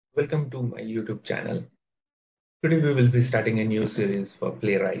Welcome to my YouTube channel. Today we will be starting a new series for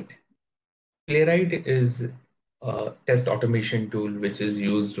Playwright. Playwright is a test automation tool which is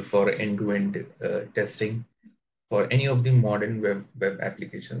used for end-to-end testing for any of the modern web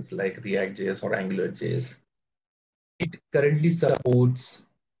applications like React.js or AngularJS. It currently supports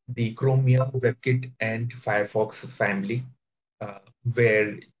the Chromium, WebKit, and Firefox family, uh,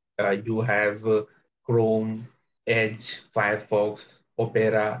 where you have Chrome, Edge, Firefox,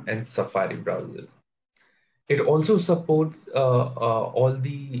 Opera, and Safari browsers. It also supports all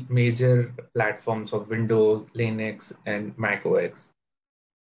the major platforms of Windows, Linux, and Mac OS.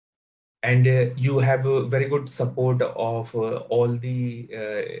 And you have a very good support of all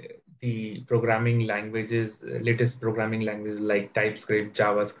the programming languages, latest programming languages like TypeScript,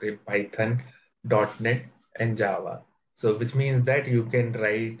 JavaScript, Python, .NET, and Java. So, which means that you can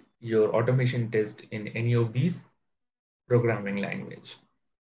write your automation test in any of these programming language.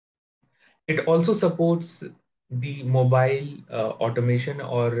 It also supports the mobile automation,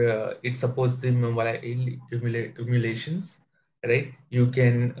 or it supports the mobile emulations, right? You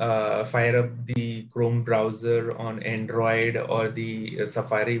can fire up the Chrome browser on Android or the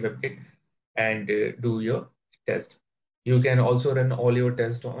Safari WebKit and do your test. You can also run all your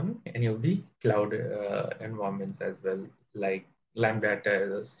tests on any of the cloud environments as well, like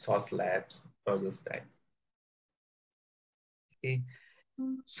Lambda, Source Labs, browser stacks. Okay.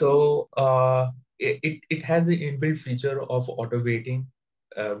 So it has an inbuilt feature of automating.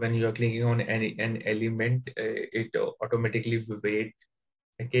 When you are clicking on an element, it automatically will wait.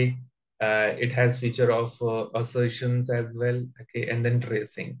 Okay. It has feature of assertions as well. Okay, and then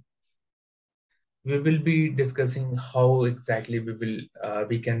tracing. We will be discussing how exactly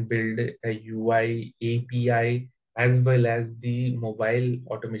we can build a UI API as well as the mobile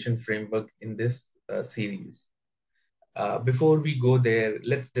automation framework in this series. Before we go there,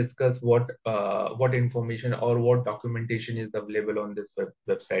 let's discuss what information or what documentation is available on this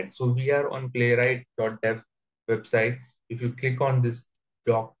website. So we are on playwright.dev website. If you click on this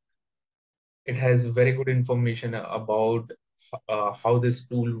doc, it has very good information about how this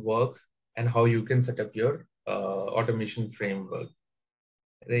tool works and how you can set up your automation framework.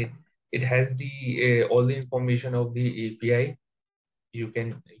 Right? It has the all the information of the API. You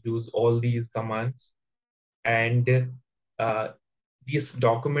can use all these commands, and uh, this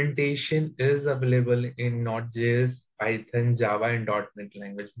documentation is available in Node.js, Python, Java, and .NET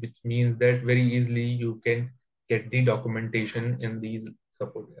language, which means that very easily you can get the documentation in these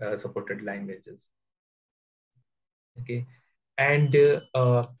supported languages. Okay, and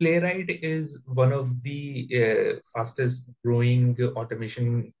Playwright is one of the fastest growing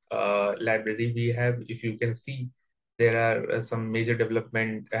automation library we have. If you can see, there are some major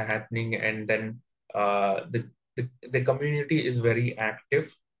development happening, and then the community is very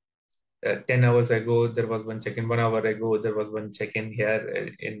active. 10 hours ago, there was one check-in. 1 hour ago, there was one check-in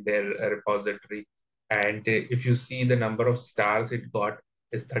here in their repository. And if you see the number of stars it got,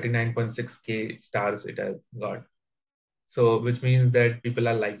 is 39.6K stars it has got. So, which means that people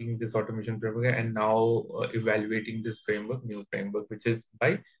are liking this automation framework and now evaluating this framework, new framework, which is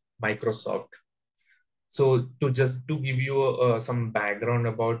by Microsoft. So, to just to give you some background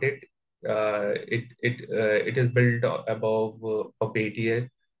about it, it is built above Puppeteer,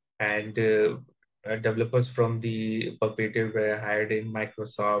 and developers from the Puppeteer were hired in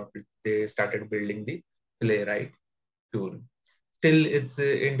Microsoft. They started building the Playwright tool. Still, it's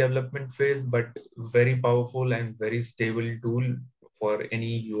in development phase, but very powerful and very stable tool for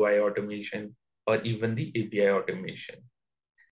any UI automation or even the API automation.